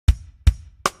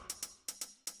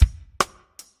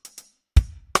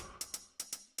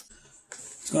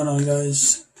What's going on,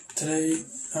 guys? Today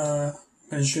I'm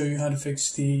going to show you how to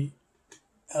fix the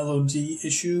LOD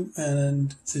issue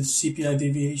and the CPI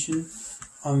deviation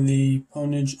on the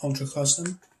Pwnage Ultra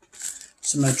Custom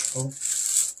symmetrical.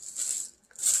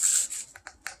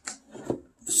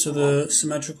 So the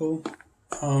symmetrical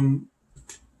and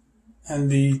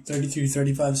the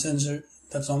 3335 sensor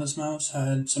that's on this mouse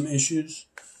had some issues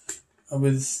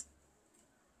with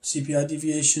CPI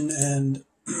deviation and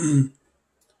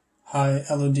high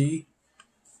LOD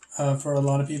for a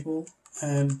lot of people,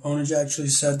 and Pwnage actually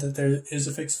said that there is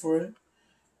a fix for it,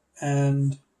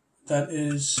 and that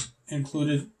is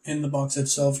included in the box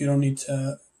itself. You don't need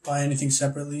to buy anything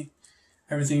separately.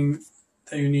 Everything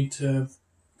that you need to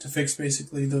fix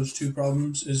basically those two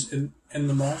problems is in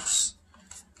the box,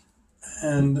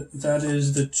 and that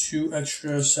is the 2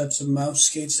 extra sets of mouse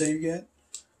skates that you get.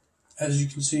 As you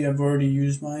can see, I've already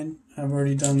used mine. I've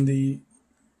already done the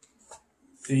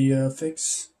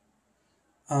fix.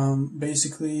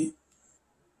 Basically,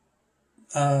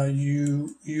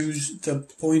 you use the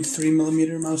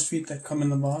 0.3mm mouse feet that come in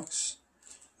the box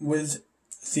with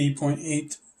the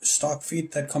 0.8 stock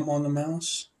feet that come on the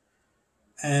mouse,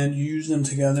 and you use them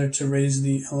together to raise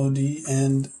the LOD,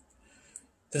 and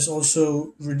this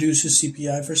also reduces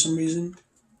CPI for some reason.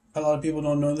 A lot of people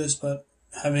don't know this, but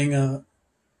having a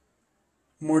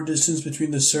more distance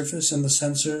between the surface and the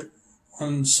sensor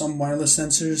on some wireless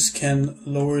sensors can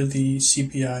lower the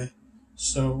CPI.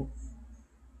 So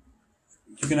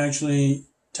you can actually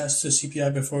test the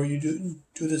CPI before you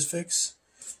do this fix,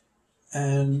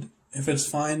 and if it's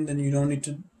fine, then you don't need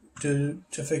to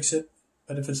fix it.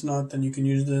 But if it's not, then you can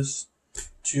use this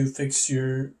to fix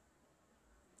your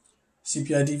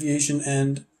CPI deviation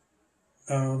and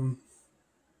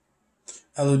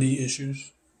LOD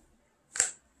issues.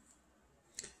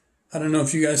 I don't know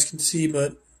if you guys can see,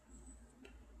 but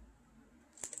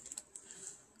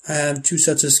I have 2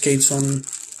 sets of skates on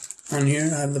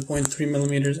here. I have the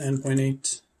 0.3mm and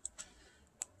 0.8,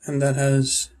 and that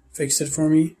has fixed it for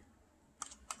me.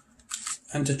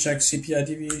 And to check CPI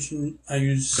deviation, I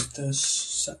use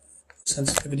this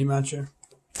sensitivity matcher.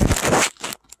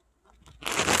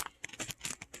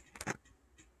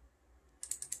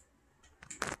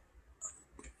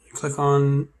 You click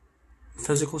on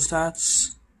physical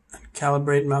stats and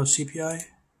calibrate mouse CPI,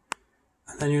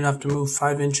 and then you'd have to move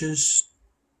 5 inches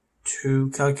to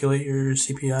calculate your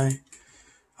CPI.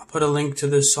 I'll put a link to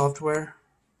this software.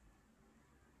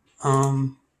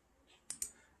 And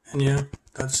yeah,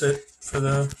 that's it for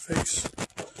the fix.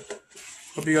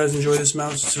 Hope you guys enjoy this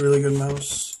mouse. It's a really good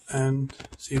mouse, and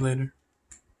see you later.